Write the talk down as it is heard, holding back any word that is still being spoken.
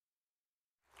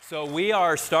So we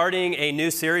are starting a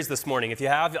new series this morning. If you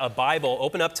have a Bible,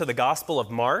 open up to the Gospel of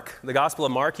Mark. The Gospel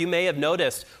of Mark, you may have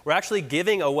noticed we're actually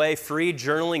giving away free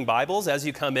journaling Bibles as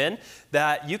you come in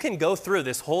that you can go through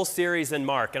this whole series in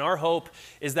Mark. And our hope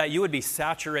is that you would be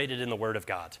saturated in the Word of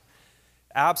God.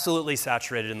 Absolutely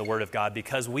saturated in the Word of God,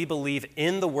 because we believe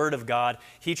in the Word of God,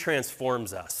 He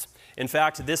transforms us. In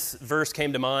fact, this verse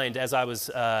came to mind as I was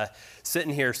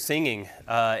sitting here singing,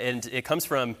 and it comes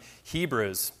from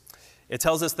Hebrews. It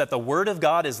tells us that the Word of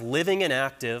God is living and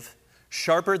active,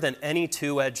 sharper than any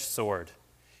two-edged sword,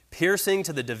 piercing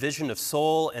to the division of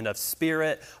soul and of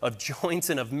spirit, of joints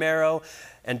and of marrow,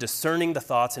 and discerning the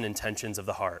thoughts and intentions of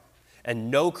the heart.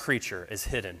 And no creature is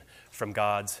hidden from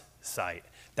God's sight.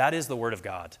 That is the Word of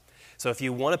God. So if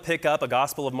you want to pick up a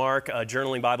Gospel of Mark, a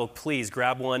journaling Bible, please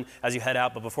grab one as you head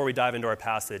out. But before we dive into our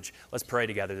passage, let's pray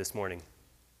together this morning.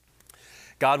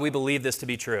 God, we believe this to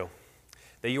be true,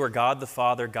 that you are God the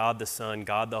Father, God the Son,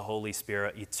 God the Holy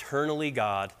Spirit, eternally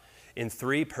God in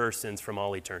three persons from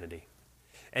all eternity.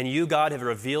 And you, God, have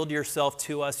revealed yourself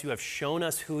to us. You have shown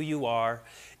us who you are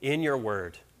in your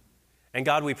word. And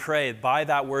God, we pray by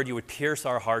that word you would pierce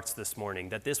our hearts this morning,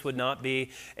 that this would not be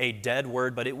a dead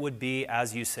word, but it would be,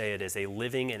 as you say it is, a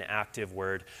living and active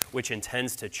word, which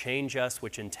intends to change us,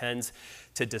 which intends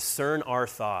to discern our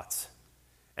thoughts.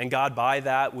 And God, by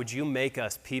that, would you make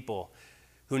us people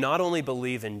who not only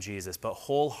believe in Jesus, but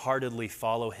wholeheartedly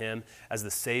follow him as the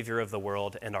Savior of the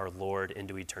world and our Lord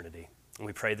into eternity. And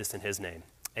we pray this in his name.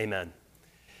 Amen.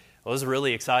 Well, this is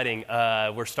really exciting.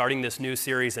 We're starting this new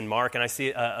series in Mark, and I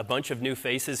see a bunch of new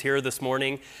faces here this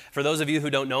morning. For those of you who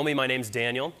don't know me, my name's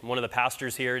Daniel. I'm one of the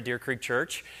pastors here at Deer Creek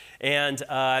Church. And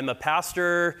I'm a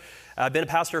pastor. I've been a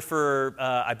pastor for,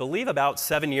 I believe, about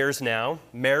 7 years now,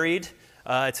 married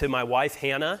to my wife,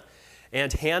 Hannah.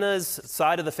 And Hannah's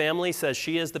side of the family says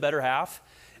she is the better half,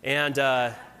 and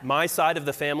my side of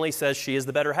the family says she is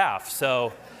the better half.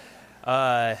 So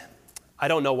I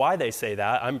don't know why they say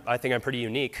that. I think I'm pretty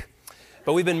unique.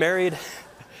 But we've been married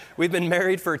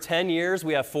for 10 years.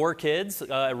 We have 4 kids,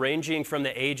 ranging from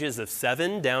the ages of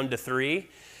 7 down to 3.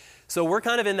 So we're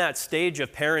kind of in that stage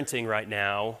of parenting right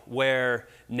now where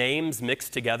names mix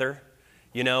together.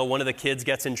 You know, one of the kids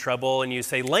gets in trouble and you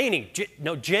say, Lainey,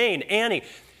 Jane, Annie,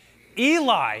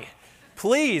 Eli,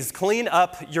 please clean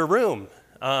up your room.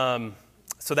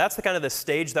 So that's the kind of the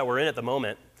stage that we're in at the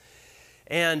moment.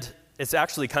 And it's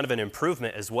actually kind of an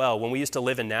improvement as well. When we used to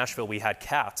live in Nashville, we had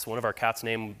cats. One of our cats'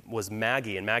 name was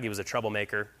Maggie, and Maggie was a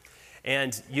troublemaker.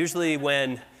 And usually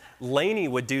when Lainey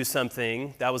would do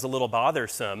something that was a little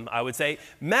bothersome, I would say,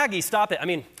 Maggie, stop it.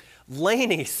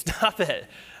 Lainey, stop it.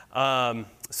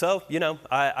 So,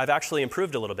 I've actually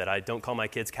improved a little bit. I don't call my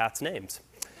kids cats' names.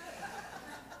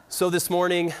 So this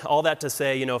morning, all that to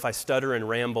say, if I stutter and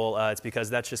ramble, it's because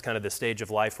that's just kind of the stage of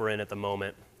life we're in at the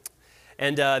moment.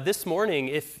 And this morning,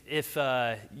 if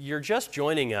you're just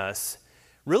joining us,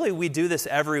 really we do this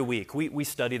every week. We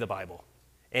study the Bible.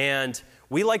 And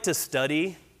we like to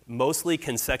study mostly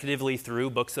consecutively through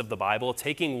books of the Bible,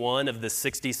 taking one of the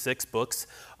 66 books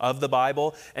of the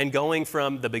Bible and going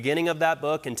from the beginning of that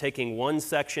book and taking one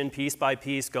section piece by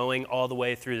piece, going all the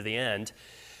way through to the end.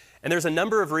 And there's a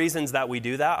number of reasons that we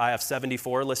do that. I have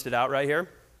 74 listed out right here.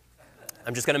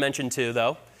 I'm just going to mention 2,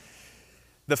 though.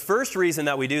 The first reason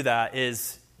that we do that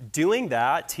is doing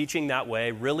that, teaching that way,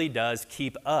 really does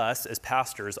keep us as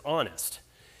pastors honest.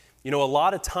 A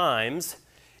lot of times,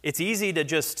 it's easy to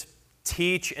just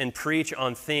teach and preach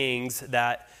on things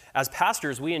that, as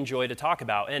pastors, we enjoy to talk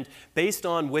about. And based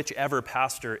on whichever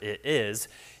pastor it is,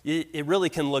 it really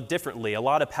can look differently. A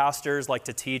lot of pastors like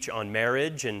to teach on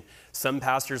marriage, and some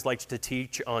pastors like to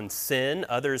teach on sin.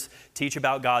 Others teach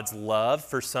about God's love.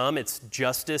 For some, it's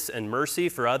justice and mercy.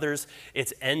 For others,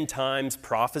 it's end times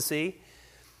prophecy.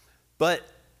 But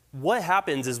what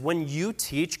happens is when you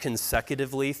teach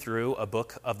consecutively through a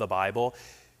book of the Bible,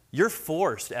 you're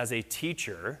forced as a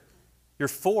teacher, you're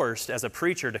forced as a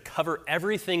preacher to cover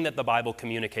everything that the Bible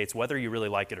communicates, whether you really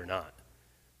like it or not.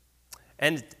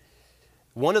 And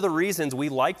one of the reasons we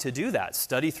like to do that,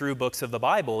 study through books of the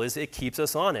Bible, is it keeps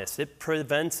us honest. It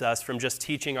prevents us from just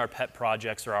teaching our pet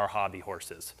projects or our hobby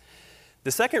horses.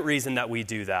 The second reason that we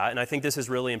do that, and I think this is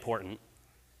really important,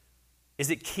 is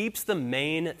it keeps the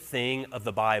main thing of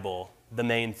the Bible the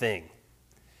main thing.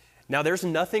 Now, there's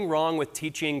nothing wrong with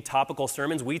teaching topical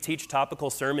sermons. We teach topical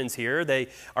sermons here. They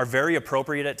are very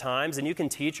appropriate at times, and you can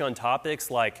teach on topics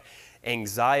like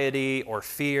anxiety or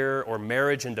fear or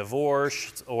marriage and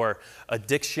divorce or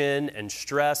addiction and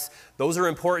stress. Those are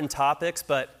important topics,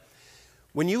 but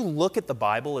when you look at the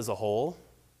Bible as a whole,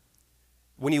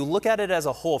 when you look at it as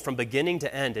a whole from beginning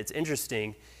to end, it's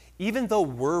interesting. even though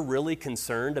we're really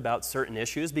concerned about certain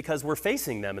issues because we're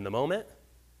facing them in the moment,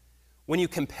 when you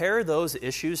compare those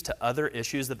issues to other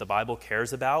issues that the Bible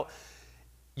cares about,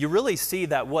 you really see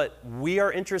that what we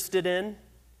are interested in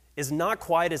is not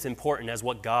quite as important as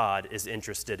what God is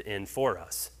interested in for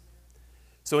us.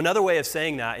 So another way of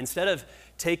saying that, instead of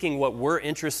taking what we're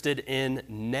interested in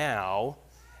now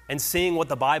and seeing what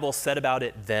the Bible said about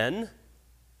it then,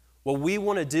 what we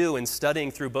want to do in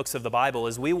studying through books of the Bible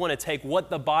is we want to take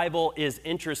what the Bible is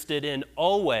interested in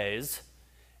always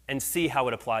and see how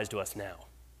it applies to us now.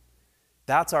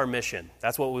 That's our mission.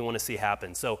 That's what we want to see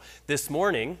happen. So this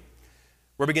morning,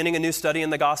 we're beginning a new study in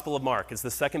the Gospel of Mark. It's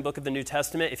the second book of the New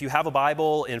Testament. If you have a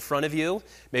Bible in front of you,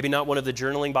 maybe not one of the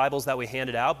journaling Bibles that we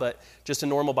handed out, but just a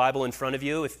normal Bible in front of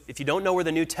you. If you don't know where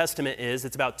the New Testament is,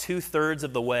 it's about 2/3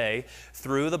 of the way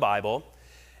through the Bible.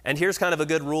 And here's kind of a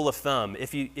good rule of thumb.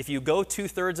 If you go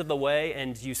 2/3 of the way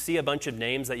and you see a bunch of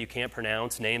names that you can't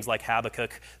pronounce, names like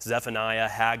Habakkuk, Zephaniah,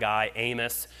 Haggai,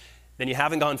 Amos, then you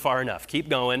haven't gone far enough. Keep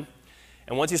going.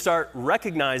 And once you start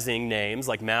recognizing names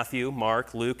like Matthew,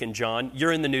 Mark, Luke, and John,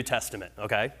 you're in the New Testament,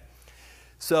 okay?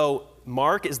 So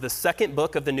Mark is the second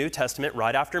book of the New Testament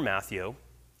right after Matthew.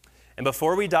 And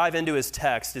before we dive into his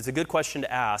text, it's a good question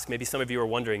to ask. Maybe some of you are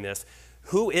wondering this.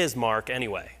 Who is Mark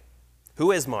anyway?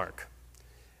 Who is Mark?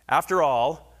 After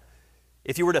all,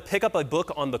 if you were to pick up a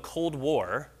book on the Cold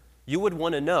War, you would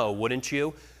want to know, wouldn't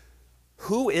you?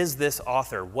 Who is this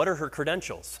author? What are her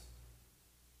credentials?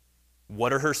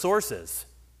 What are her sources?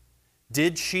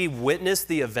 Did she witness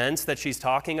the events that she's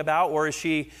talking about, or is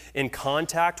she in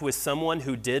contact with someone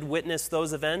who did witness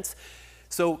those events?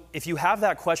 So if you have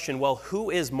that question, well, who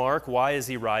is Mark? Why is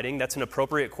he writing? That's an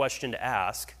appropriate question to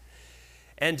ask.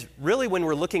 And really, when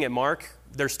we're looking at Mark,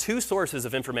 there's two sources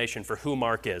of information for who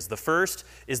Mark is. The first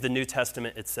is the New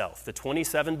Testament itself. The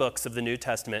 27 books of the New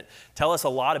Testament tell us a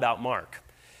lot about Mark.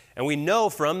 And we know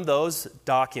from those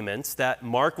documents that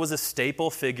Mark was a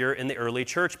staple figure in the early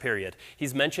church period.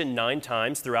 He's mentioned 9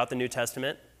 times throughout the New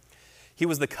Testament. He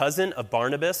was the cousin of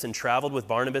Barnabas and traveled with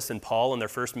Barnabas and Paul on their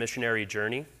first missionary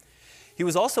journey. He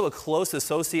was also a close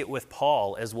associate with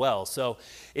Paul as well. So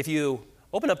if you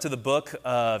open up to the book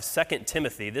of 2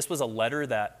 Timothy, this was a letter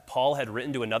that Paul had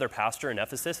written to another pastor in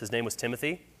Ephesus. His name was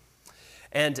Timothy.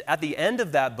 And at the end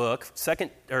of that book, 2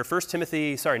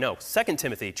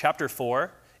 Timothy chapter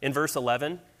 4, in verse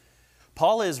 11,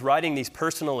 Paul is writing these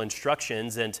personal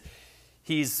instructions, and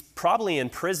he's probably in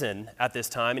prison at this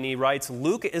time, and he writes,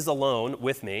 Luke is alone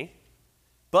with me,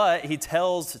 but he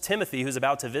tells Timothy, who's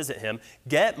about to visit him,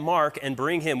 get Mark and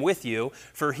bring him with you,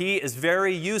 for he is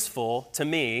very useful to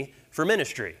me for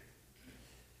ministry.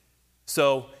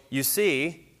 So you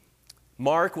see,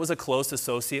 Mark was a close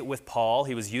associate with Paul.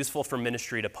 He was useful for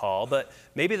ministry to Paul. But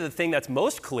maybe the thing that's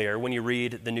most clear when you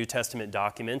read the New Testament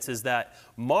documents is that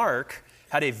Mark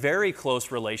had a very close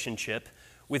relationship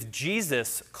with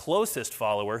Jesus' closest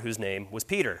follower, whose name was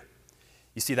Peter.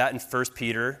 You see that in 1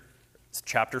 Peter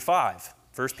chapter 5.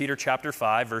 1 Peter chapter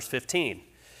 5, verse 15.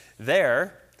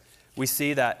 There, we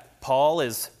see that Paul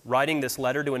is writing this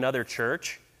letter to another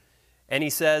church, and he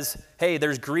says, hey,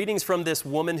 there's greetings from this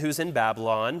woman who's in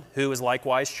Babylon, who is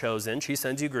likewise chosen. She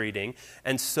sends you greeting,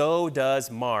 and so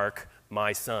does Mark,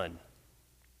 my son.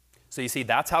 So you see,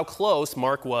 that's how close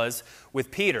Mark was with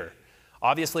Peter.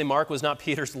 Obviously, Mark was not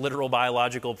Peter's literal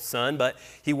biological son, but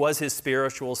he was his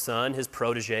spiritual son, his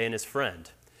protege, and his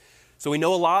friend. So we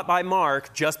know a lot by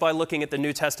Mark just by looking at the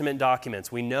New Testament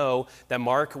documents. We know that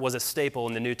Mark was a staple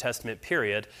in the New Testament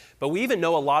period, but we even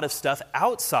know a lot of stuff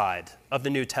outside of the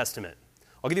New Testament.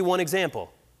 I'll give you one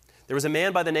example. There was a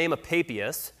man by the name of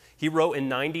Papias. He wrote in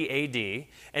 90 AD,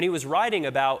 and he was writing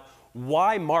about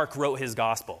why Mark wrote his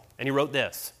gospel. And he wrote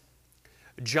this: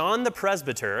 John the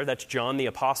presbyter, that's John the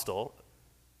apostle,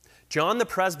 John the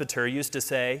presbyter used to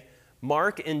say,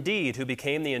 Mark indeed, who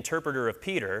became the interpreter of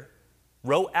Peter,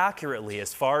 wrote accurately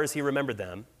as far as he remembered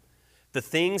them, the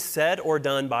things said or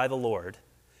done by the Lord,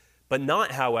 but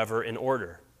not, however, in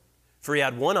order. For he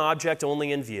had one object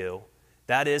only in view,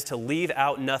 that is, to leave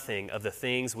out nothing of the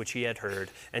things which he had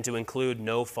heard, and to include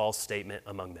no false statement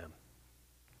among them.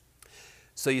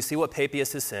 So you see what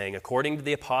Papias is saying. According to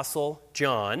the apostle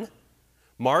John,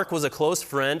 Mark was a close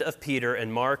friend of Peter,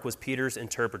 and Mark was Peter's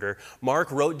interpreter.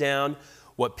 Mark wrote down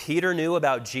what Peter knew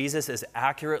about Jesus as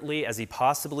accurately as he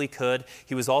possibly could.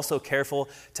 He was also careful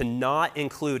to not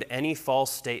include any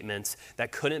false statements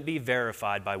that couldn't be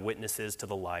verified by witnesses to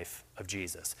the life of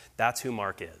Jesus. That's who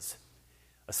Mark is.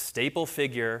 A staple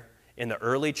figure in the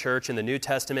early church in the New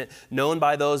Testament, known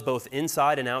by those both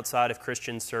inside and outside of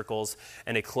Christian circles,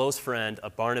 and a close friend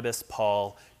of Barnabas,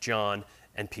 Paul, John,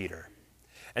 and Peter.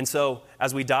 And so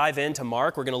as we dive into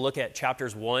Mark, we're going to look at chapter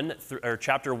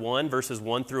 1, verses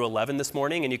 1 through 11 this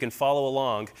morning, and you can follow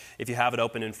along if you have it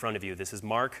open in front of you. This is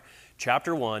Mark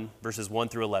chapter 1, verses 1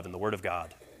 through 11, the Word of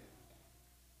God.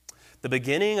 The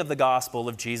beginning of the gospel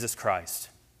of Jesus Christ,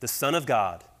 the Son of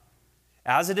God,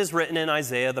 as it is written in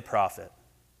Isaiah the prophet.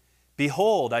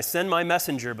 Behold, I send my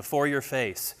messenger before your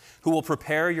face, who will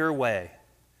prepare your way.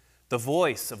 The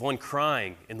voice of one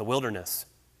crying in the wilderness,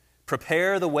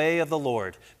 prepare the way of the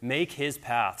Lord, make his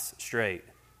paths straight.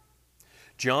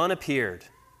 John appeared,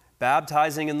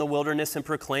 baptizing in the wilderness and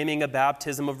proclaiming a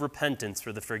baptism of repentance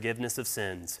for the forgiveness of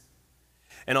sins.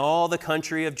 And all the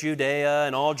country of Judea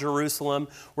and all Jerusalem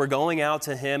were going out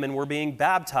to him and were being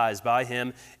baptized by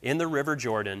him in the river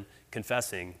Jordan,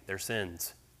 confessing their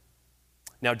sins.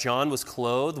 Now John was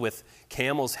clothed with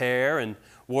camel's hair and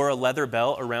wore a leather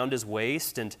belt around his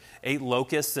waist and ate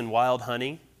locusts and wild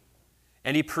honey.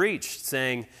 And he preached,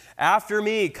 saying, After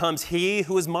me comes he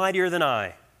who is mightier than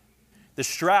I, the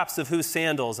straps of whose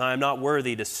sandals I am not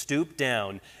worthy to stoop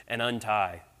down and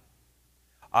untie.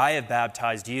 I have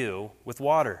baptized you with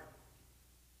water,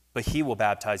 but he will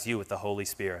baptize you with the Holy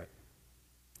Spirit.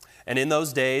 And in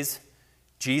those days,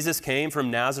 Jesus came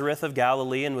from Nazareth of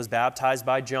Galilee and was baptized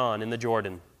by John in the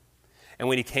Jordan. And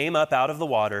when he came up out of the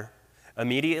water,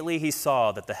 immediately he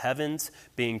saw that the heavens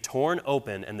being torn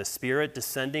open and the Spirit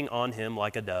descending on him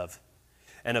like a dove.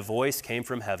 And a voice came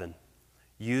from heaven,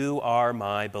 You are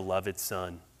my beloved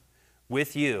Son.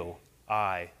 With you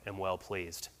I am well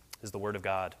pleased, is the word of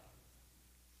God.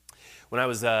 When I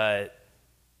was a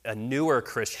newer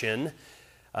Christian,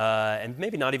 and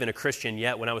maybe not even a Christian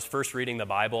yet, when I was first reading the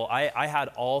Bible, I had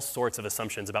all sorts of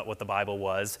assumptions about what the Bible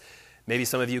was. Maybe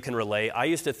some of you can relate. I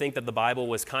used to think that the Bible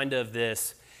was kind of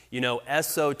this,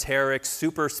 esoteric,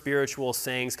 super spiritual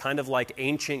sayings, kind of like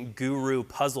ancient guru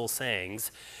puzzle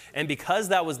sayings. And because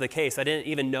that was the case, I didn't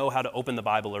even know how to open the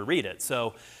Bible or read it.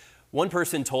 So one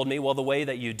person told me, well, the way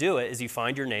that you do it is you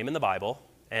find your name in the Bible.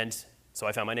 And so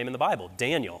I found my name in the Bible,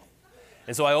 Daniel.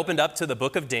 And so I opened up to the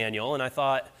book of Daniel, and I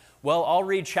thought, well, I'll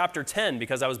read chapter 10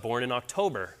 because I was born in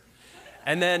October.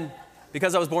 And then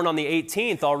because I was born on the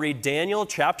 18th, I'll read Daniel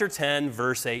chapter 10,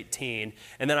 verse 18.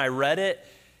 And then I read it,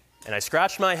 and I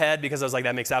scratched my head because I was like,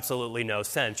 that makes absolutely no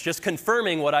sense. Just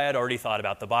confirming what I had already thought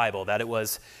about the Bible, that it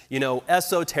was,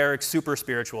 esoteric, super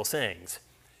spiritual sayings.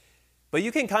 But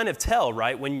you can kind of tell,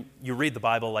 right, when you read the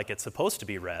Bible like it's supposed to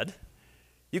be read,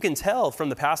 you can tell from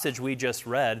the passage we just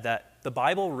read that the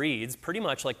Bible reads pretty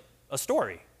much like a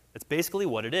story. It's basically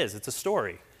what it is. It's a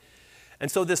story. And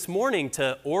so this morning,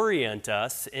 to orient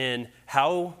us in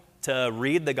how to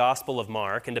read the Gospel of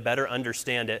Mark and to better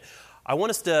understand it, I want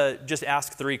us to just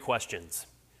ask 3 questions.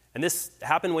 And this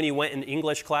happened when you went in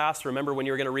English class. Remember when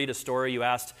you were going to read a story, you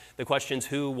asked the questions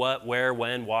who, what, where,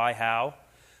 when, why, how?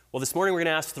 Well, this morning we're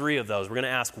going to ask 3 of those. We're going to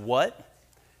ask what,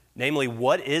 namely,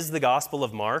 what is the Gospel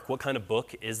of Mark? What kind of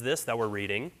book is this that we're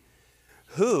reading?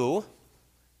 Who,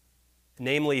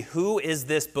 namely, who is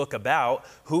this book about?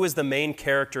 Who is the main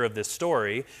character of this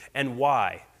story? And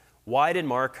why? Why did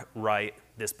Mark write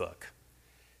this book?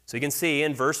 So you can see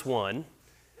in verse 1,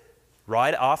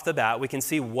 right off the bat, we can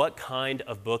see what kind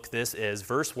of book this is.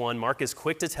 Verse 1, Mark is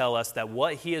quick to tell us that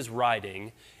what he is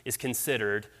writing is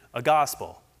considered a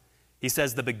gospel. He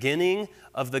says, the beginning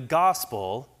of the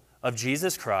gospel of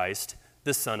Jesus Christ,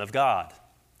 the Son of God.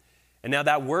 And now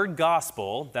that word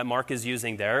gospel that Mark is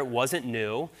using there, it wasn't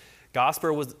new.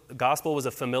 Gospel was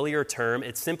a familiar term.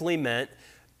 It simply meant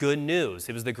good news.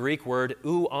 It was the Greek word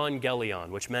euangelion,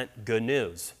 which meant good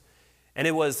news. And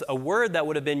it was a word that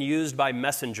would have been used by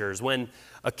messengers when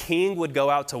a king would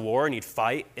go out to war and he'd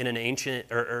fight in in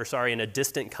a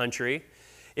distant country.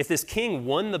 If this king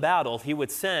won the battle, he would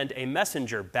send a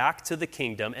messenger back to the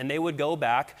kingdom, and they would go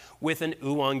back with an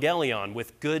euangelion,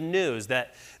 with good news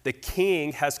that the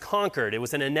king has conquered. It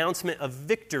was an announcement of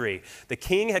victory. The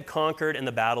king had conquered and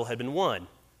the battle had been won.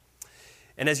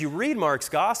 And as you read Mark's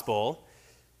gospel,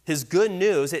 his good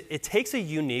news, it takes a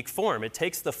unique form. It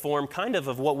takes the form kind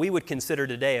of what we would consider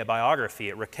today a biography.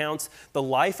 It recounts the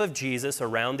life of Jesus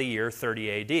around the year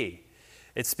 30 AD.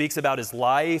 It speaks about his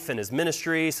life and his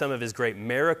ministry, some of his great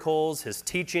miracles, his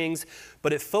teachings,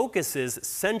 but it focuses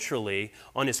centrally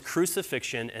on his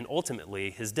crucifixion and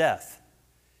ultimately his death.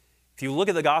 If you look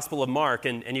at the Gospel of Mark,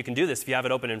 and you can do this if you have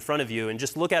it open in front of you, and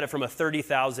just look at it from a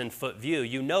 30,000-foot view,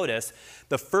 you notice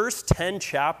the first 10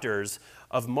 chapters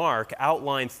of Mark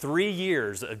outline 3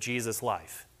 years of Jesus'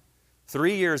 life.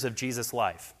 3 years of Jesus'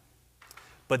 life.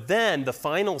 But then the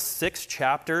final 6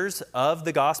 chapters of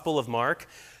the Gospel of Mark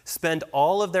spend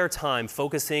all of their time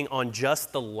focusing on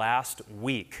just the last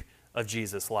week of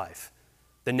Jesus' life.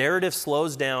 The narrative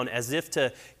slows down as if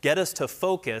to get us to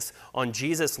focus on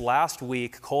Jesus' last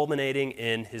week, culminating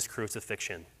in his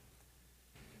crucifixion.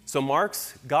 So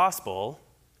Mark's gospel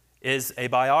is a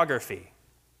biography,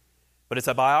 but it's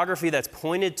a biography that's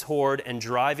pointed toward and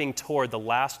driving toward the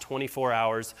last 24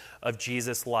 hours of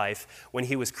Jesus' life when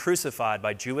he was crucified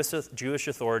by Jewish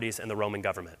authorities and the Roman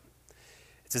government.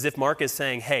 It's as if Mark is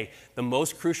saying, hey, the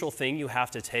most crucial thing you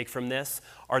have to take from this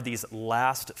are these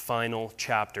last final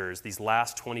chapters, these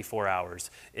last 24 hours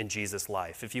in Jesus'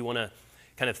 life. If you want to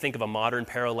kind of think of a modern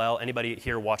parallel, anybody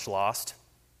here watch Lost?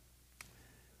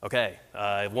 Okay,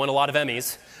 it won a lot of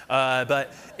Emmys.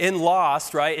 But in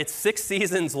Lost, right, it's 6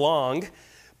 seasons long,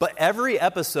 but every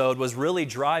episode was really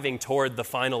driving toward the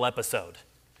final episode,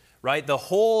 right? The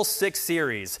whole 6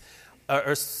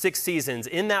 seasons,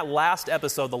 in that last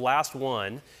episode, the last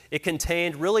one, it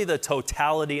contained really the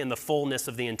totality and the fullness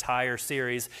of the entire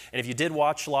series. And if you did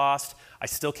watch Lost, I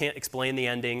still can't explain the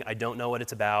ending. I don't know what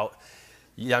it's about.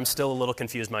 Yeah, I'm still a little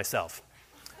confused myself.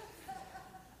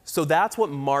 So that's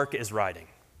what Mark is writing.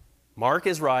 Mark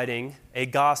is writing a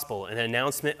gospel, an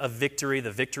announcement of victory,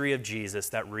 the victory of Jesus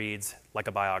that reads like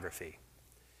a biography.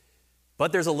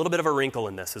 But there's a little bit of a wrinkle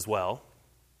in this as well,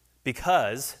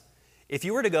 because if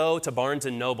you were to go to Barnes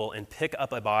 & Noble and pick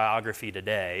up a biography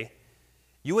today,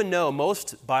 you would know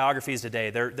most biographies today,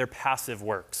 they're passive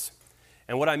works.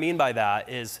 And what I mean by that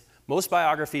is most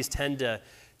biographies tend to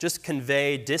just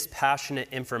convey dispassionate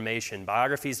information.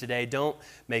 Biographies today don't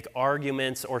make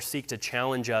arguments or seek to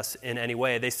challenge us in any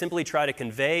way. They simply try to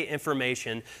convey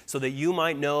information so that you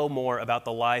might know more about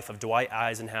the life of Dwight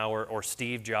Eisenhower or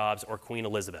Steve Jobs or Queen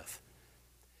Elizabeth.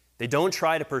 They don't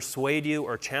try to persuade you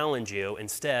or challenge you.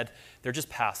 Instead, they're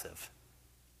just passive.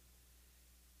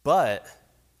 But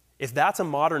if that's a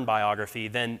modern biography,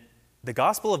 then the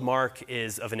Gospel of Mark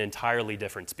is of an entirely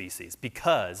different species,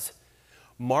 because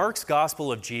Mark's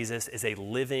Gospel of Jesus is a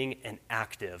living and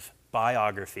active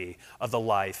biography of the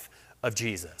life of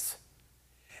Jesus.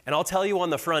 And I'll tell you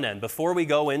on the front end, before we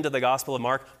go into the Gospel of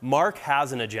Mark, Mark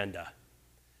has an agenda.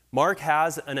 Mark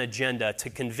has an agenda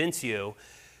to convince you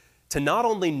to not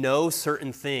only know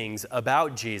certain things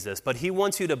about Jesus, but he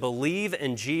wants you to believe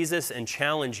in Jesus and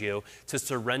challenge you to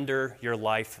surrender your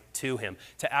life to him,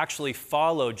 to actually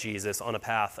follow Jesus on a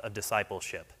path of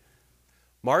discipleship.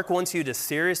 Mark wants you to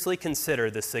seriously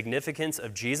consider the significance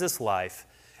of Jesus' life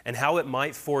and how it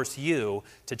might force you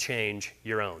to change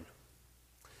your own.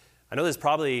 I know this is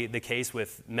probably the case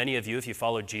with many of you if you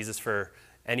followed Jesus for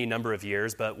any number of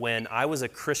years, but when I was a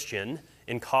Christian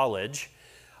in college,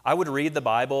 I would read the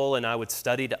Bible and I would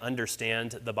study to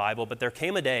understand the Bible, but there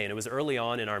came a day, and it was early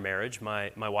on in our marriage,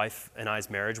 my wife and I's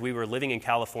marriage. We were living in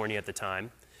California at the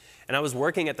time, and I was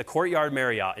working at the Courtyard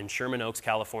Marriott in Sherman Oaks,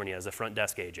 California as a front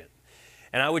desk agent.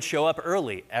 And I would show up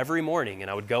early every morning,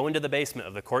 and I would go into the basement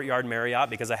of the Courtyard Marriott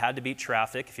because I had to beat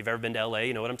traffic. If you've ever been to LA,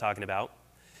 you know what I'm talking about.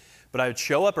 But I would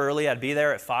show up early, I'd be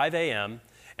there at 5 a.m.,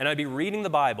 and I'd be reading the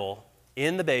Bible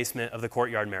in the basement of the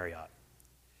Courtyard Marriott.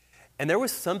 And there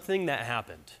was something that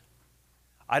happened.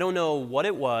 I don't know what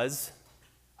it was.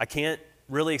 I can't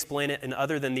really explain it in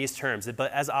other than these terms.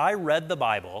 But as I read the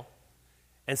Bible,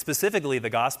 and specifically the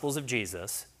Gospels of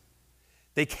Jesus,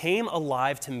 they came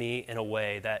alive to me in a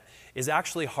way that is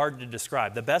actually hard to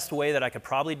describe. The best way that I could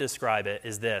probably describe it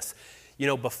is this. You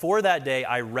know, before that day,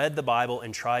 I read the Bible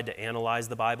and tried to analyze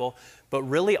the Bible, but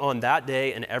really on that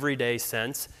day and everyday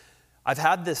sense, I've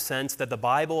had this sense that the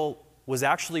Bible was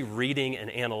actually reading and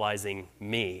analyzing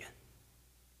me.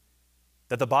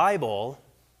 That the Bible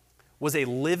was a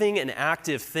living and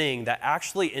active thing that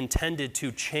actually intended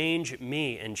to change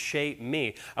me and shape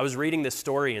me. I was reading this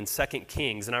story in 2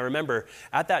 Kings, and I remember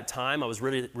at that time I was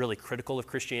really, really critical of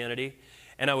Christianity,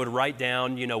 and I would write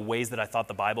down, ways that I thought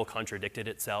the Bible contradicted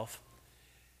itself.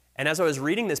 And as I was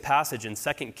reading this passage in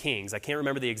 2 Kings, I can't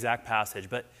remember the exact passage,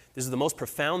 but this is the most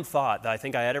profound thought that I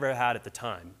think I had ever had at the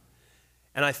time.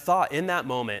 And I thought in that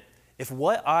moment, if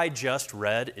what I just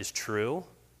read is true,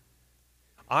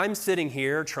 I'm sitting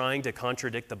here trying to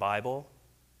contradict the Bible,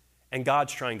 and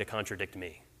God's trying to contradict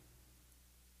me.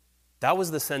 That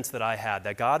was the sense that I had,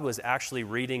 that God was actually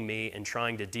reading me and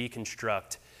trying to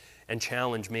deconstruct and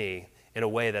challenge me in a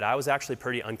way that I was actually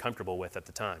pretty uncomfortable with at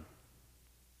the time.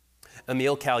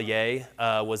 Émile Carlier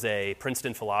was a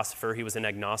Princeton philosopher. He was an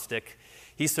agnostic.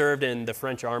 He served in the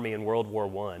French army in World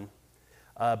War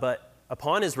I. But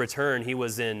upon his return, he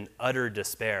was in utter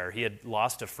despair. He had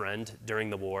lost a friend during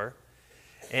the war.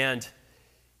 And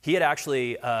he had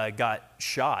actually got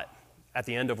shot at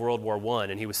the end of World War I,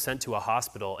 and he was sent to a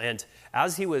hospital. And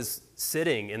as he was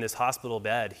sitting in this hospital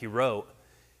bed, he wrote,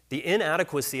 "The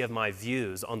inadequacy of my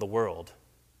views on the world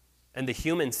and the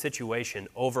human situation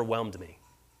overwhelmed me.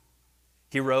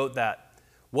 He wrote that,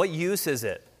 "What use is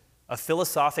it, a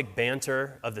philosophic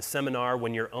banter of the seminar,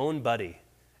 when your own buddy,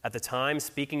 at the time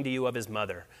speaking to you of his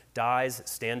mother, dies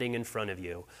standing in front of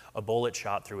you, a bullet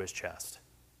shot through his chest?"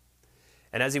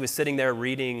 And as he was sitting there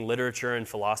reading literature and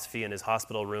philosophy in his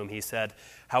hospital room, he said,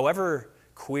 "However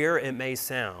queer it may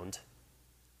sound,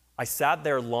 I sat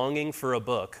there longing for a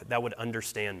book that would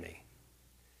understand me."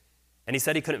 And he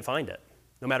said he couldn't find it.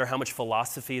 No matter how much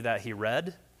philosophy that he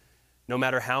read, no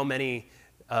matter how many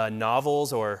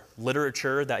novels or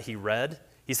literature that he read,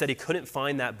 he said he couldn't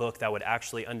find that book that would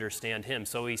actually understand him.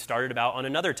 So he started about on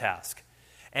another task.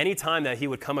 Anytime that he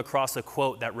would come across a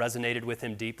quote that resonated with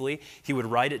him deeply, he would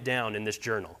write it down in this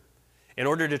journal in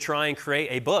order to try and create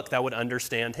a book that would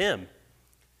understand him.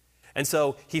 And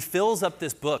so he fills up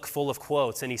this book full of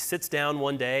quotes, and he sits down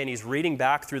one day and he's reading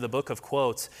back through the book of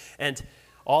quotes, and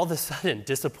all of a sudden,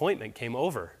 disappointment came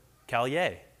over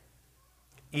Callier.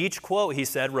 Each quote, he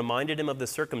said, reminded him of the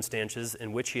circumstances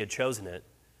in which he had chosen it,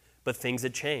 but things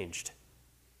had changed.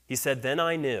 He said, "Then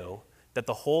I knew that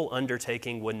the whole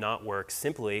undertaking would not work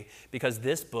simply because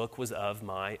this book was of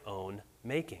my own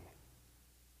making."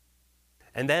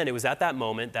 And then it was at that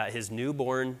moment that his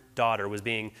newborn daughter was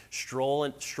being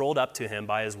strolled up to him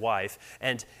by his wife,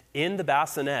 and in the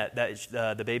bassinet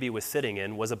that the baby was sitting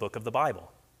in was a book of the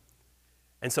Bible.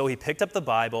 And so he picked up the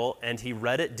Bible and he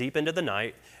read it deep into the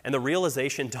night, and the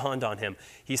realization dawned on him.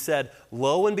 He said,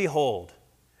 "Lo and behold,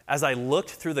 as I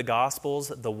looked through the Gospels,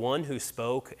 the one who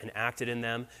spoke and acted in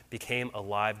them became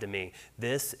alive to me.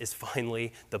 This is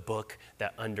finally the book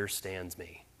that understands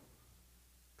me."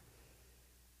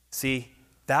 See,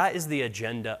 that is the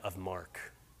agenda of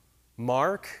Mark.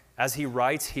 Mark, as he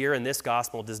writes here in this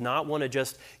gospel, does not want to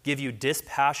just give you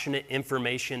dispassionate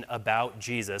information about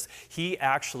Jesus. He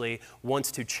actually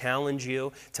wants to challenge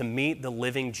you to meet the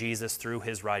living Jesus through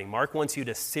his writing. Mark wants you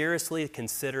to seriously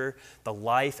consider the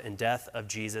life and death of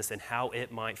Jesus and how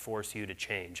it might force you to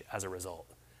change as a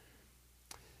result.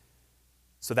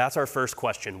 So that's our first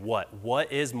question.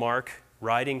 What is Mark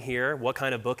writing here? What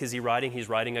kind of book is he writing? He's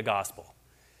writing a gospel.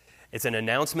 It's an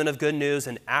announcement of good news,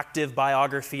 an active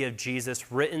biography of Jesus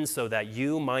written so that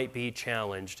you might be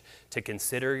challenged to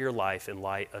consider your life in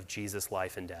light of Jesus'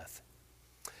 life and death.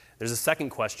 There's a second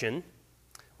question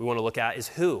we want to look at is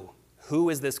who? Who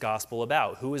is this gospel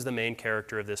about? Who is the main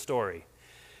character of this story?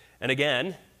 And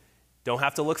again, don't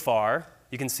have to look far.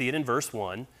 You can see it in verse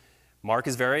 1. Mark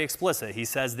is very explicit. He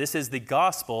says, "This is the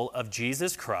gospel of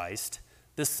Jesus Christ,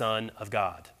 the Son of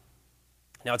God."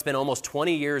 Now, it's been almost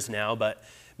 20 years now, but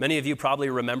many of you probably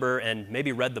remember and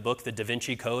maybe read the book, The Da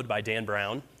Vinci Code by Dan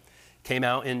Brown. Came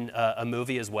out in a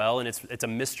movie as well, and it's a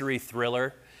mystery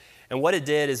thriller. And what it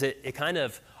did is it kind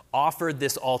of offered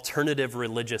this alternative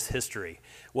religious history.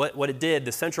 What it did,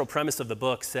 the central premise of the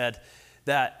book said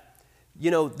that,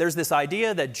 there's this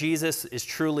idea that Jesus is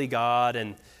truly God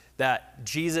and that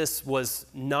Jesus was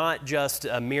not just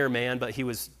a mere man, but he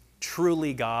was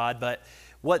truly God. But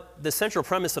what the central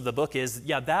premise of the book is,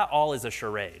 that all is a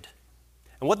charade.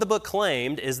 And what the book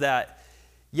claimed is that,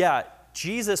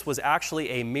 Jesus was actually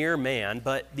a mere man,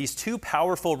 but these two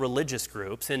powerful religious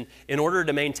groups, in order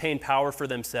to maintain power for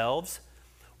themselves,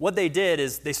 what they did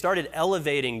is they started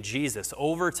elevating Jesus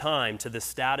over time to the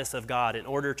status of God in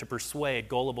order to persuade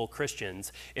gullible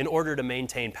Christians in order to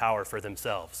maintain power for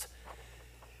themselves.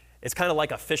 It's kind of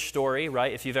like a fish story,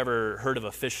 right? If you've ever heard of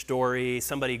a fish story,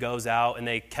 somebody goes out and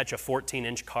they catch a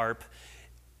 14-inch carp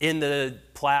in the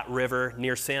Platte River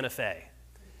near Santa Fe.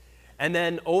 And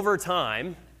then over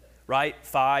time, right,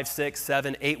 5, 6,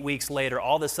 7, 8 weeks later,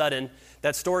 all of a sudden,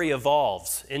 that story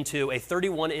evolves into a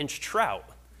 31-inch trout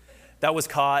that was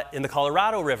caught in the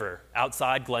Colorado River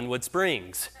outside Glenwood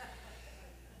Springs.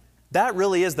 That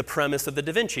really is the premise of the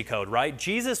Da Vinci Code, right?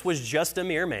 Jesus was just a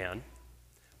mere man,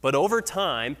 but over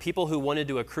time, people who wanted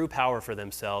to accrue power for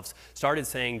themselves started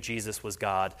saying Jesus was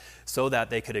God so that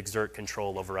they could exert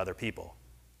control over other people.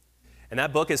 And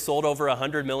that book has sold over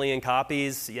 100 million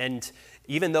copies, and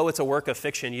even though it's a work of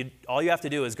fiction, all you have to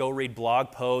do is go read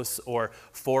blog posts or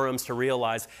forums to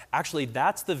realize, actually,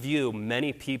 that's the view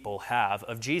many people have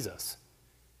of Jesus,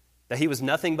 that he was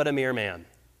nothing but a mere man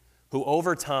who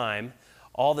over time,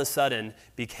 all of a sudden,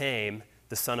 became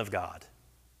the Son of God.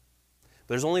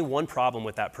 But there's only one problem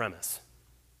with that premise.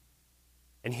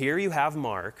 And here you have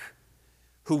Mark,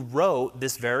 who wrote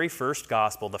this very first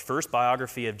gospel, the first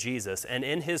biography of Jesus, and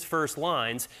in his first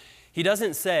lines, he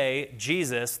doesn't say,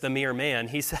 Jesus, the mere man.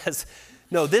 He says,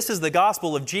 no, this is the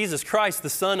gospel of Jesus Christ, the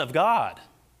Son of God,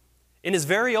 in his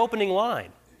very opening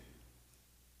line.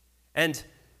 And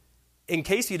in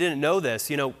case you didn't know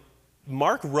this,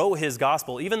 Mark wrote his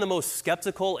gospel. Even the most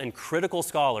skeptical and critical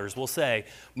scholars will say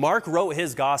Mark wrote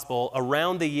his gospel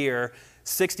around the year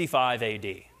 65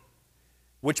 AD,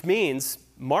 which means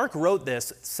Mark wrote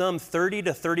this some 30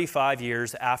 to 35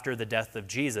 years after the death of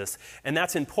Jesus. And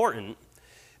that's important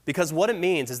because what it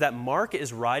means is that Mark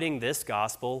is writing this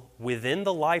gospel within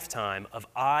the lifetime of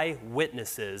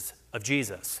eyewitnesses of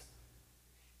Jesus.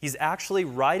 He's actually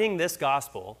writing this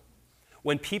gospel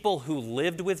when people who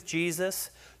lived with Jesus,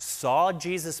 saw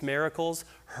Jesus' miracles,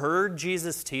 heard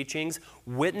Jesus' teachings,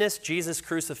 witnessed Jesus'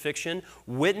 crucifixion,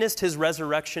 witnessed his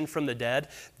resurrection from the dead,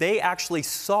 they actually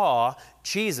saw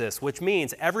Jesus, which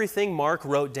means everything Mark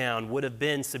wrote down would have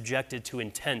been subjected to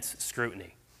intense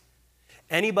scrutiny.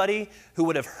 Anybody who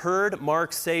would have heard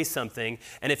Mark say something,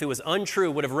 and if it was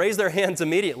untrue, would have raised their hands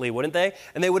immediately, wouldn't they?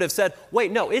 And they would have said,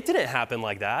 wait, no, it didn't happen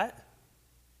like that.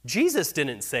 Jesus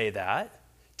didn't say that.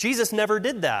 Jesus never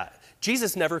did that.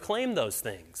 Jesus never claimed those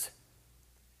things.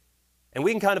 And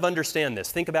we can kind of understand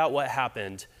this. Think about what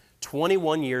happened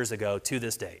 21 years ago to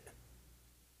this date.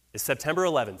 It's September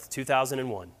 11th,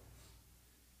 2001.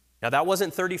 Now, that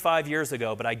wasn't 35 years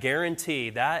ago, but I guarantee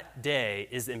that day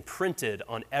is imprinted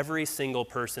on every single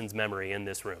person's memory in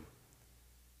this room.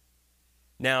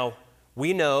 Now,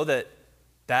 we know that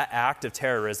that act of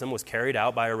terrorism was carried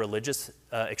out by a religious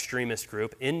extremist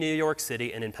group in New York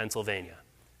City and in Pennsylvania.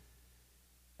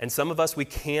 And some of us, we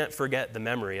can't forget the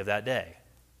memory of that day.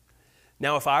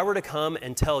 Now, if I were to come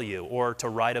and tell you, or to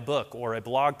write a book, or a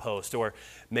blog post, or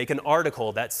make an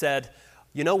article that said,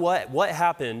 you know what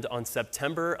happened on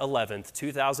September 11th,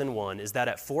 2001 is that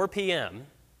at 4 p.m.,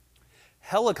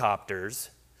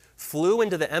 helicopters flew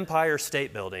into the Empire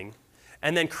State Building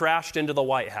and then crashed into the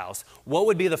White House, what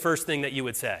would be the first thing that you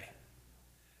would say?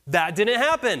 That didn't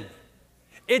happen.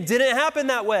 It didn't happen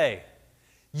that way.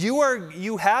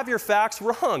 You have your facts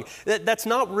wrong. That's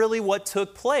not really what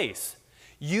took place.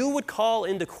 You would call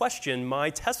into question my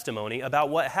testimony about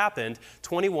what happened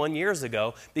 21 years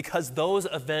ago because those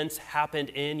events happened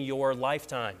in your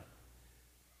lifetime.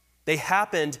 They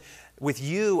happened with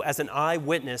you as an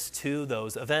eyewitness to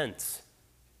those events.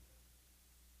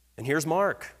 And here's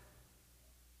Mark.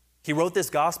 He wrote this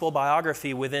gospel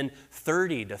biography within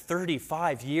 30 to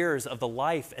 35 years of the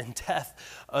life and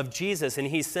death of Jesus. And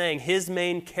he's saying his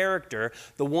main character,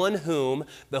 the one whom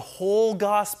the whole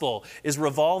gospel is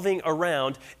revolving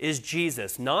around, is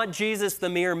Jesus. Not Jesus the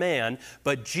mere man,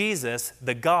 but Jesus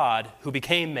the God who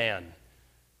became man.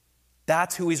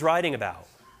 That's who he's writing about.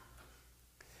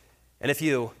 And if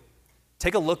you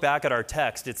take a look back at our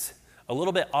text, it's a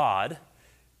little bit odd,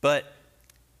 but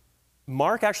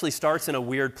Mark actually starts in a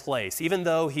weird place. Even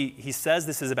though he says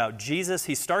this is about Jesus,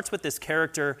 he starts with this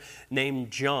character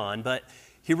named John, but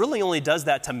he really only does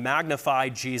that to magnify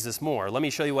Jesus more. Let me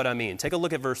show you what I mean. Take a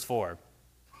look at verse 4.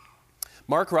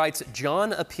 Mark writes,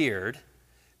 John appeared,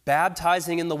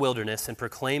 baptizing in the wilderness and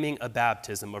proclaiming a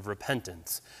baptism of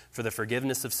repentance for the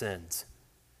forgiveness of sins.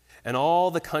 And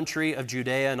all the country of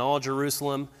Judea and all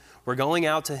Jerusalem were going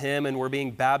out to him and were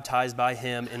being baptized by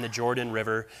him in the Jordan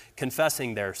River,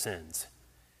 confessing their sins.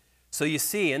 So you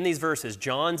see in these verses,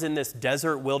 John's in this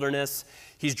desert wilderness.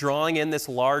 He's drawing in this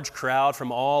large crowd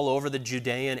from all over the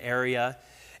Judean area.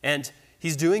 And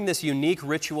he's doing this unique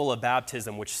ritual of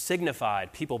baptism, which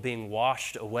signified people being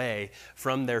washed away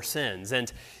from their sins.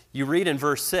 And you read in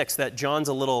verse 6 that John's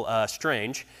a little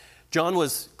strange. John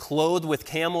was clothed with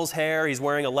camel's hair. He's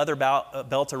wearing a leather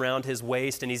belt around his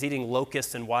waist, and he's eating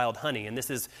locusts and wild honey. And this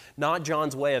is not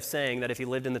John's way of saying that if he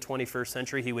lived in the 21st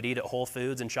century, he would eat at Whole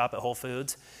Foods and shop at Whole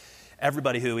Foods.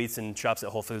 Everybody who eats and shops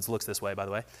at Whole Foods looks this way, by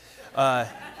the way.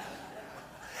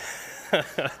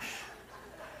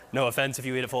 No offense if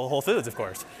you eat at Whole Foods, of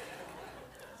course.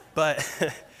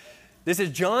 But this is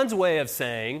John's way of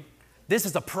saying this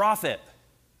is a prophet.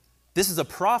 This is a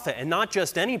prophet, and not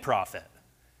just any prophet.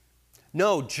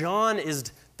 No, John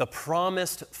is the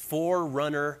promised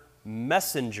forerunner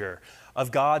messenger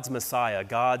of God's Messiah,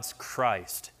 God's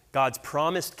Christ, God's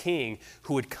promised king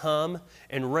who would come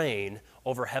and reign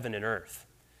over heaven and earth.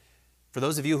 For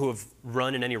those of you who have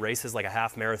run in any races like a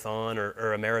half marathon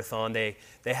or a marathon, they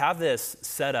have this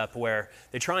setup where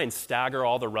they try and stagger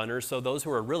all the runners, so those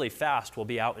who are really fast will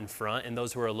be out in front and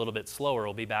those who are a little bit slower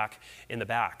will be back in the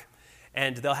back.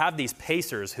 And they'll have these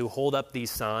pacers who hold up these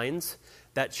signs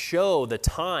that show the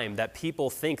time that people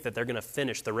think that they're going to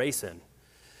finish the race in.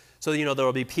 So, there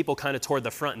will be people kind of toward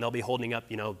the front, and they'll be holding up,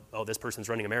 oh, this person's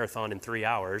running a marathon in 3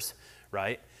 hours,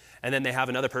 right? And then they have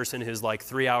another person who's like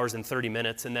 3 hours and 30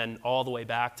 minutes, and then all the way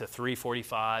back to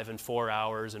 3:45 and 4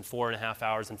 hours and 4.5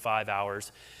 hours and 5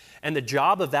 hours. And the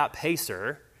job of that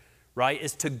pacer, right,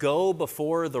 is to go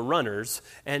before the runners,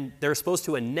 and they're supposed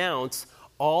to announce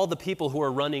all the people who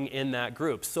are running in that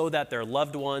group so that their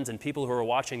loved ones and people who are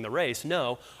watching the race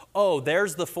know, oh,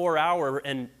 there's the 4-hour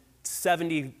and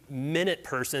 70-minute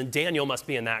person. Daniel must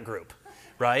be in that group,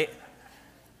 right?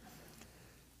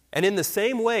 And in the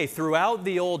same way, throughout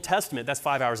the Old Testament, that's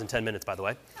 5 hours and 10 minutes, by the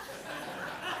way.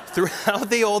 Throughout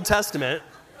the Old Testament,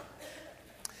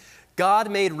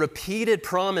 God made repeated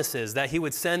promises that he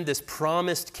would send this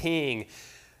promised king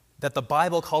that the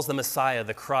Bible calls the Messiah,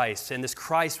 the Christ. And this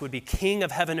Christ would be king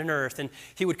of heaven and earth. And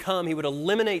he would come, he would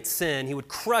eliminate sin, he would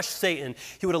crush Satan,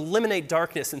 he would eliminate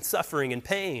darkness and suffering and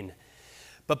pain.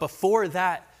 But before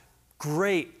that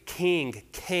great king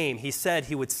came, he said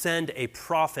he would send a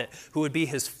prophet who would be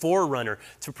his forerunner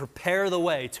to prepare the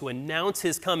way, to announce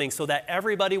his coming so that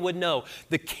everybody would know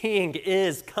the king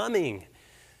is coming.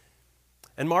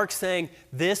 And Mark's saying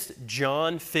this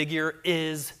John figure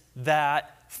is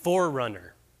that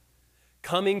forerunner,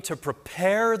 coming to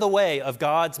prepare the way of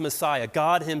God's Messiah,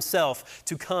 God himself,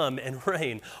 to come and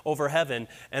reign over heaven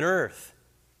and earth.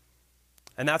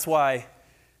 And that's why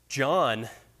John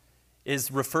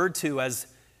is referred to as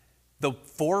the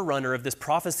forerunner of this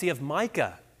prophecy of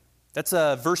Micah. That's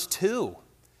verse 2.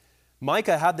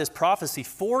 Micah had this prophecy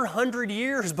 400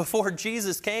 years before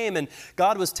Jesus came, and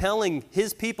God was telling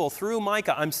his people through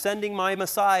Micah, I'm sending my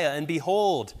Messiah, and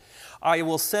behold, I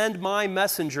will send my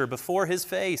messenger before his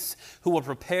face who will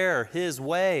prepare his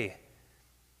way.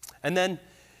 And then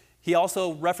he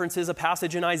also references a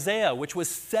passage in Isaiah, which was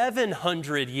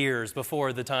 700 years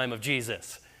before the time of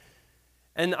Jesus.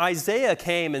 And Isaiah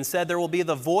came and said, there will be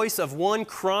the voice of one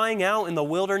crying out in the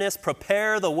wilderness,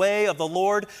 prepare the way of the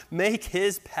Lord, make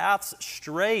his paths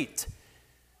straight.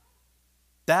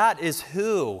 That is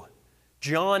who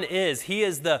John is. He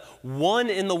is the one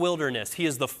in the wilderness. He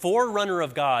is the forerunner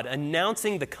of God,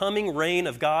 announcing the coming reign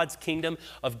of God's kingdom,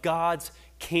 of God's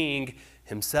king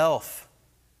himself.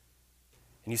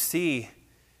 And you see,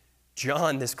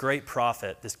 John, this great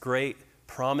prophet, this great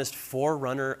promised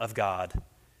forerunner of God,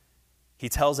 he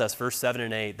tells us, verse 7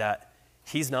 and 8, that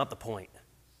he's not the point.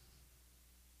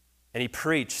 And he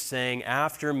preached, saying,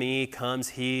 after me comes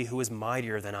he who is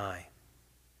mightier than I,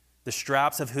 the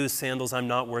straps of whose sandals I'm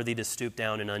not worthy to stoop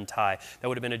down and untie. That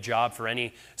would have been a job for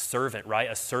any servant, right?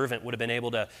 A servant would have been able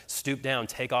to stoop down,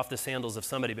 take off the sandals of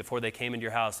somebody before they came into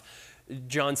your house.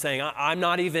 John saying, I'm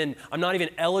not even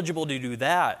eligible to do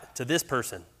that to this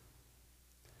person.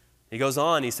 He goes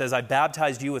on, he says, I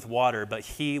baptized you with water, but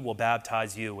he will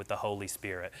baptize you with the Holy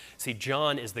Spirit. See,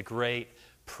 John is the great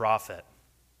prophet.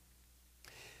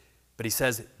 But he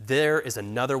says, there is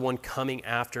another one coming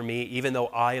after me. Even though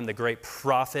I am the great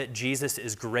prophet, Jesus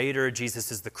is greater. Jesus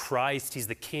is the Christ. He's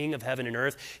the King of heaven and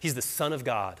earth. He's the Son of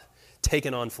God,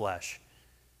 taken on flesh.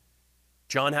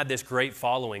 John had this great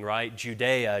following, right?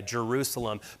 Judea,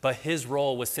 Jerusalem. But his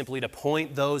role was simply to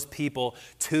point those people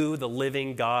to the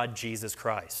living God, Jesus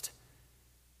Christ.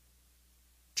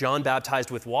 John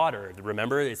baptized with water.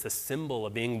 Remember, it's a symbol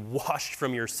of being washed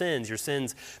from your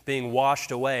sins being washed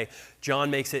away.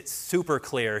 John makes it super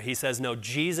clear. He says, no,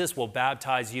 Jesus will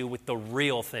baptize you with the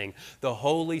real thing, the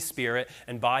Holy Spirit,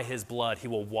 and by his blood, he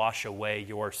will wash away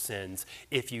your sins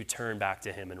if you turn back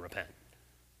to him and repent.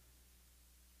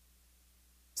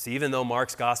 See, even though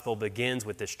Mark's gospel begins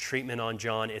with this treatment on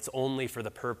John, it's only for the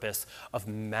purpose of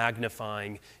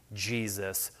magnifying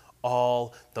Jesus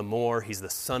all the more. He's the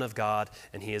Son of God,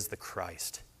 and he is the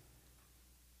Christ.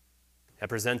 That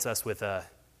presents us with a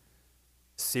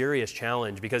serious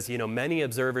challenge because, many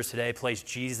observers today place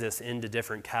Jesus into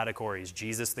different categories.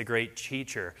 Jesus, the great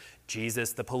teacher.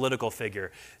 Jesus, the political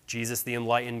figure. Jesus, the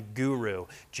enlightened guru.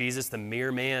 Jesus, the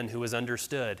mere man who is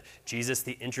understood. Jesus,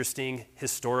 the interesting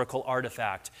historical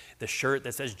artifact. The shirt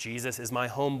that says, Jesus is my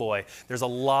homeboy. There's a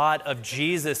lot of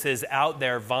Jesuses out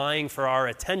there vying for our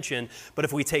attention, but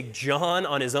if we take John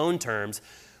on his own terms,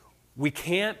 we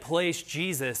can't place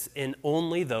Jesus in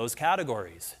only those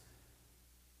categories.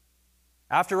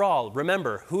 After all,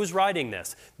 remember, who's writing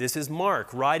this? This is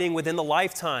Mark, writing within the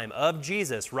lifetime of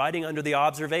Jesus, writing under the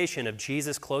observation of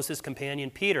Jesus' closest companion,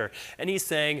 Peter. And he's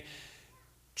saying,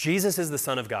 Jesus is the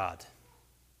Son of God.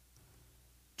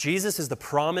 Jesus is the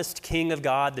promised King of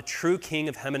God, the true King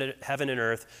of heaven and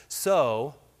earth.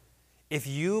 So, if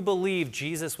you believe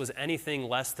Jesus was anything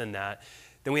less than that,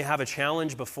 then we have a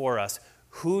challenge before us.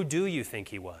 Who do you think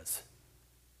he was?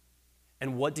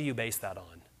 And what do you base that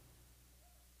on?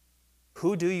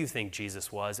 Who do you think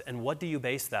Jesus was, and what do you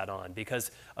base that on?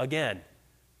 Because, again,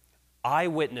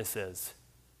 eyewitnesses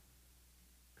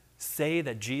say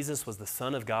that Jesus was the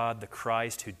Son of God, the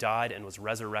Christ, who died and was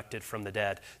resurrected from the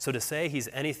dead. So to say he's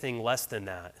anything less than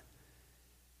that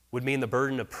would mean the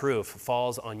burden of proof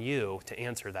falls on you to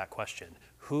answer that question.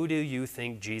 who do you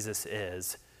think Jesus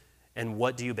is, and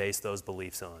what do you base those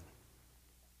beliefs on?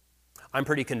 I'm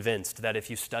pretty convinced that if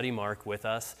you study Mark with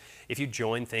us, if you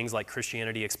join things like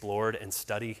Christianity Explored and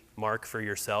study Mark for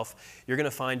yourself, you're going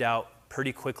to find out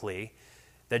pretty quickly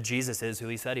that Jesus is who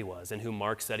he said he was, and who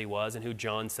Mark said he was, and who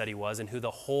John said he was, and who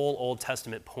the whole Old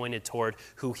Testament pointed toward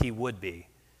who he would be.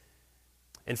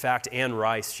 In fact, Anne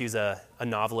Rice, she's a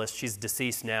novelist. She's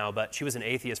deceased now, but she was an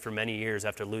atheist for many years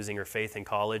after losing her faith in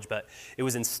college. But it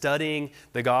was in studying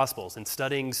the Gospels and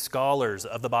studying scholars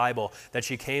of the Bible that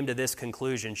she came to this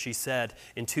conclusion. She said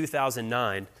in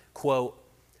 2009, quote,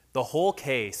 "The whole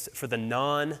case for the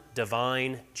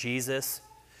non-divine Jesus,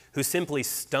 who simply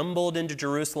stumbled into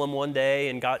Jerusalem one day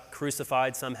and got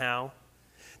crucified somehow,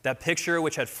 that picture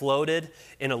which had floated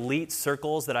in elite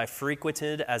circles that I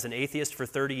frequented as an atheist for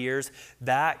 30 years,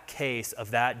 that case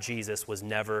of that Jesus was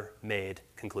never made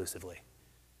conclusively."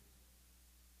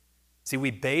 See, we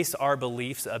base our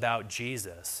beliefs about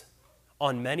Jesus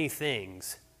on many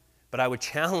things, but I would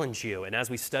challenge you, and as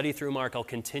we study through Mark, I'll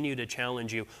continue to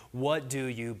challenge you, what do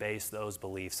you base those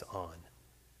beliefs on?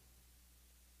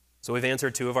 So we've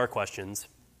answered two of our questions.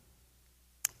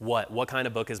 What kind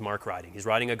of book is Mark writing? He's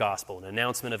writing a gospel, an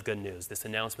announcement of good news, this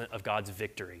announcement of God's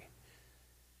victory.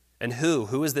 And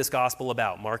who is this gospel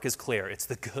about? Mark is clear. It's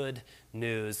the good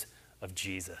news of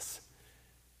Jesus.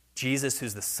 Jesus,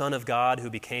 who's the Son of God, who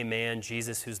became man.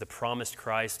 Jesus, who's the promised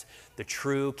Christ, the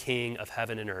true King of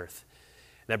heaven and earth.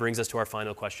 And that brings us to our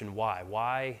final question, why?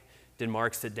 Why did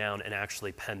Mark sit down and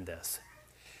actually pen this?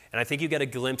 And I think you get a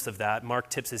glimpse of that. Mark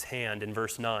tips his hand in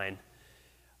verse 9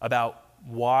 about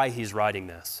why he's writing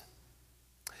this.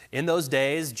 In those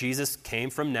days, Jesus came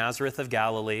from Nazareth of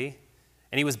Galilee,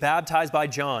 and he was baptized by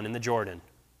John in the Jordan.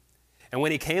 And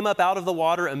when he came up out of the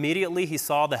water, immediately he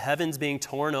saw the heavens being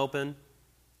torn open,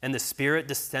 and the Spirit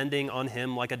descending on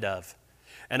him like a dove.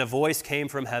 And a voice came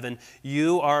from heaven,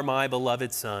 "You are my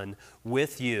beloved Son.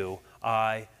 With you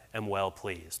I am well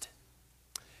pleased."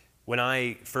 When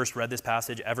I first read this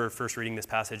passage, first reading this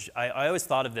passage, I always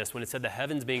thought of this when it said the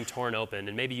heavens being torn open,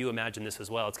 and maybe you imagine this as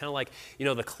well. It's kind of like,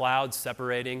 the clouds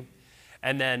separating,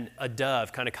 and then a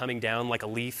dove kind of coming down like a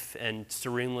leaf and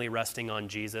serenely resting on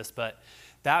Jesus. But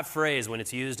that phrase, when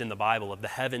it's used in the Bible, of the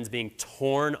heavens being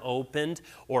torn open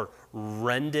or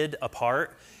rended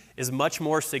apart, is much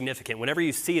more significant. Whenever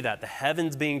you see that, the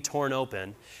heavens being torn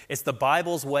open, it's the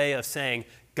Bible's way of saying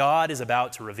God is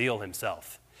about to reveal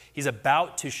himself. He's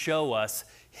about to show us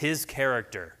his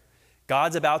character.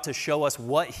 God's about to show us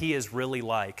what he is really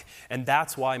like. And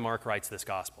that's why Mark writes this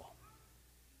gospel.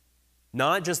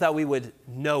 Not just that we would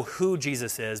know who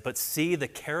Jesus is, but see the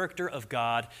character of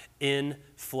God in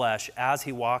flesh as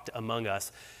he walked among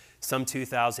us some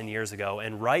 2,000 years ago.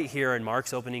 And right here in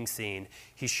Mark's opening scene,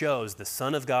 he shows the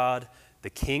Son of God, the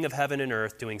King of heaven and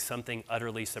earth, doing something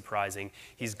utterly surprising.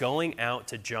 He's going out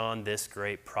to John, this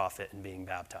great prophet, and being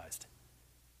baptized.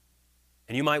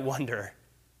 And you might wonder,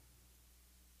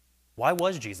 why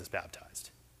was Jesus baptized?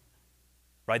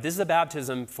 Right? This is a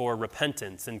baptism for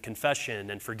repentance and confession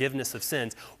and forgiveness of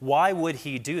sins. Why would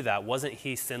he do that? Wasn't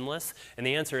he sinless? And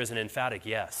the answer is an emphatic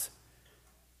yes.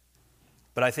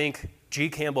 But I think G.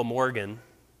 Campbell Morgan,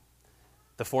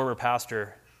 the former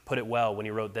pastor, put it well when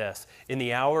he wrote this. In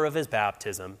the hour of his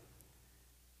baptism,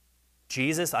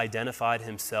 Jesus identified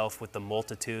himself with the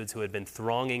multitudes who had been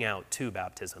thronging out to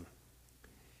baptism.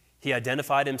 He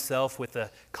identified himself with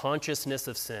the consciousness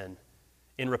of sin,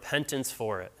 in repentance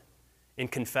for it, in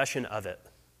confession of it.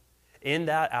 In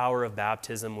that hour of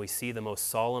baptism, we see the most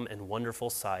solemn and wonderful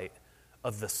sight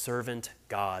of the servant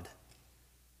God,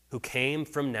 who came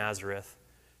from Nazareth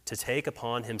to take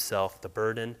upon himself the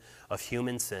burden of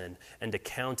human sin and to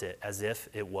count it as if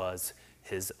it was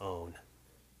his own.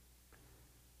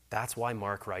 That's why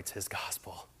Mark writes his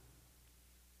gospel,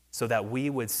 so that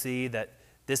we would see that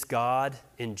this God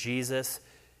in Jesus,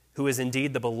 who is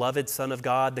indeed the beloved Son of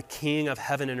God, the King of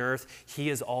heaven and earth, he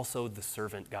is also the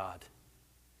servant God.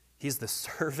 He's the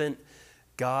servant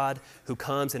God who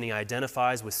comes and he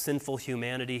identifies with sinful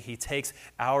humanity. He takes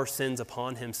our sins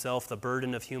upon himself, the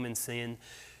burden of human sin,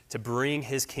 to bring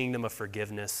his kingdom of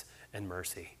forgiveness and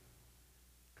mercy.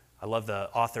 I love the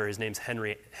author. His name's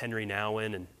Henry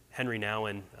Nouwen. And Henry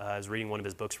Nouwen, I was reading one of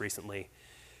his books recently.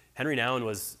 Henry Nouwen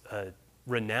was a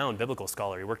renowned biblical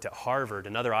scholar. He worked at Harvard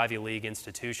and other Ivy League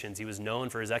institutions. He was known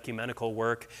for his ecumenical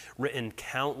work, written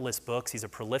countless books. He's a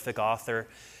prolific author.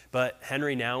 But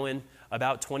Henry Nouwen,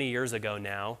 about 20 years ago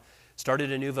now,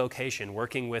 started a new vocation,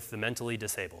 working with the mentally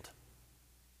disabled.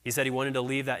 He said he wanted to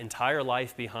leave that entire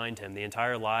life behind him, the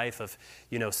entire life of,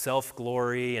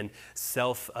 self-glory and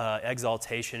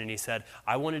self-exaltation. And he said,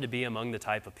 I wanted to be among the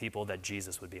type of people that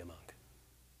Jesus would be among.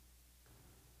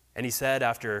 And he said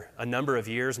after a number of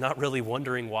years, not really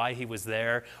wondering why he was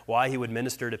there, why he would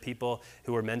minister to people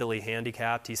who were mentally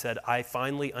handicapped, he said, I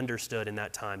finally understood in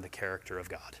that time the character of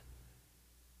God.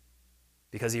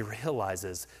 Because he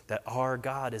realizes that our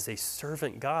God is a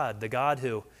servant God, the God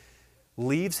who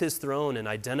leaves his throne and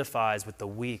identifies with the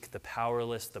weak, the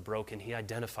powerless, the broken. He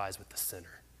identifies with the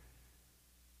sinner.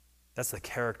 That's the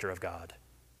character of God.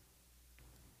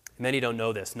 Many don't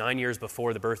know this. 9 years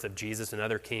before the birth of Jesus,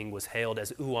 another king was hailed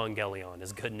as euangelion,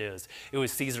 as good news. It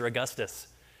was Caesar Augustus.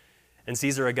 And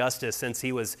Caesar Augustus, since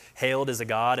he was hailed as a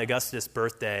god, Augustus'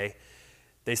 birthday,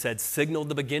 they said, signaled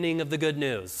the beginning of the good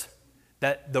news,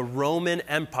 that the Roman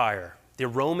Empire, the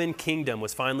Roman kingdom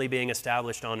was finally being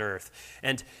established on earth.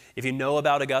 And if you know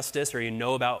about Augustus or you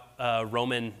know about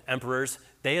Roman emperors,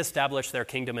 they established their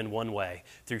kingdom in one way,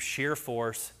 through sheer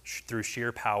force, through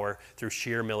sheer power, through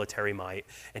sheer military might.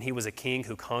 And he was a king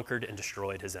who conquered and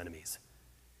destroyed his enemies.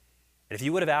 And if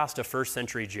you would have asked a first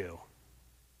century Jew,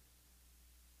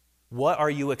 what are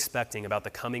you expecting about the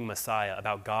coming Messiah,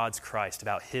 about God's Christ,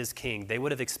 about his king? They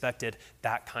would have expected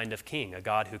that kind of king, a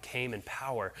God who came in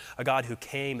power, a God who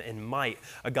came in might,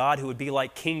 a God who would be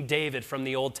like King David from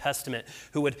the Old Testament,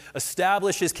 who would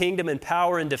establish his kingdom in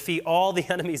power and defeat all the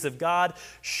enemies of God.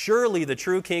 Surely the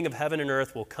true king of heaven and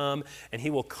earth will come, and he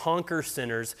will conquer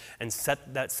sinners and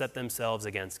set themselves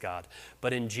against God.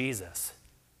 But in Jesus,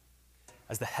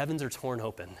 as the heavens are torn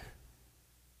open,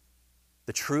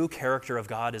 the true character of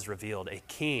God is revealed. A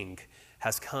king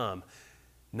has come,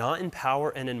 not in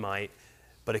power and in might,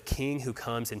 but a king who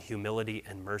comes in humility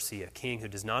and mercy, a king who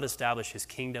does not establish his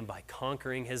kingdom by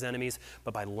conquering his enemies,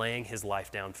 but by laying his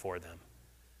life down for them.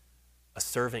 A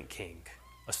servant king,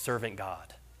 a servant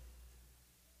God.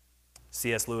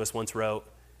 C.S. Lewis once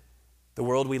wrote, "The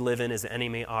world we live in is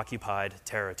enemy-occupied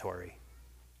territory.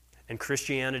 And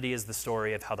Christianity is the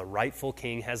story of how the rightful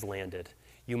king has landed,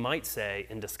 you might say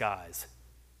in disguise,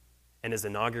 and has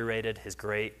inaugurated his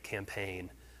great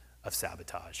campaign of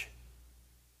sabotage."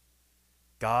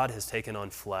 God has taken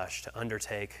on flesh to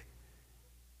undertake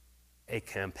a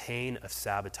campaign of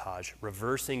sabotage,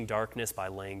 reversing darkness by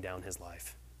laying down his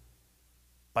life,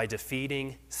 by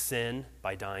defeating sin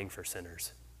by dying for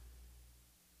sinners.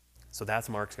 So that's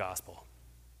Mark's gospel.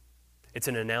 It's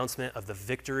an announcement of the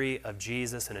victory of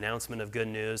Jesus, an announcement of good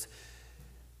news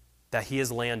that he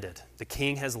has landed, the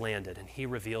king has landed, and he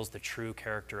reveals the true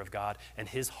character of God and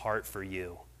his heart for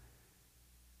you.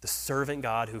 The servant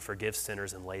God who forgives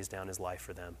sinners and lays down his life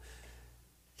for them.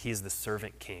 He is the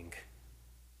servant king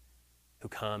who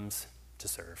comes to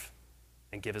serve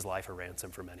and give his life a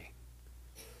ransom for many.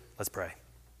 Let's pray.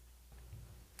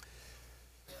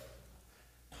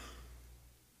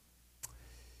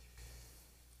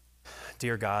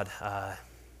 Dear God,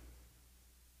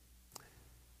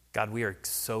 God, we are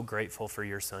so grateful for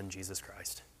your Son, Jesus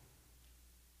Christ,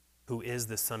 who is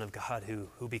the Son of God,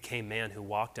 who became man, who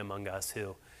walked among us,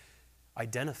 who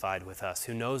identified with us,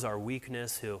 who knows our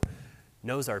weakness, who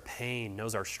knows our pain,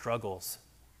 knows our struggles.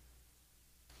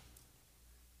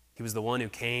 He was the one who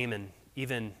came and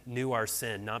even knew our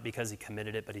sin, not because he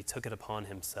committed it, but he took it upon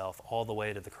himself all the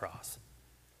way to the cross.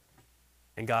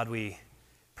 And God, we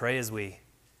pray as we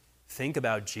think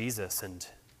about Jesus and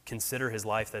consider his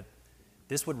life that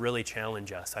this would really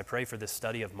challenge us. I pray for this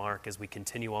study of Mark as we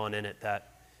continue on in it,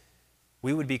 that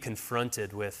we would be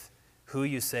confronted with who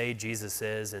you say Jesus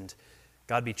is, and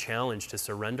God, be challenged to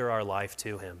surrender our life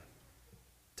to him,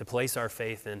 to place our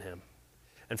faith in him.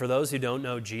 And for those who don't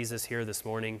know Jesus here this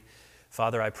morning,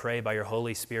 Father, I pray by your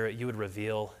Holy Spirit you would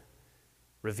reveal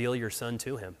your Son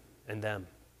to him and them.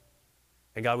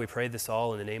 And God, we pray this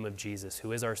all in the name of Jesus,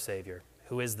 who is our Savior,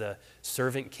 who is the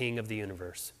servant King of the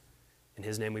universe. In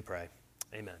his name we pray.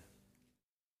 Amen.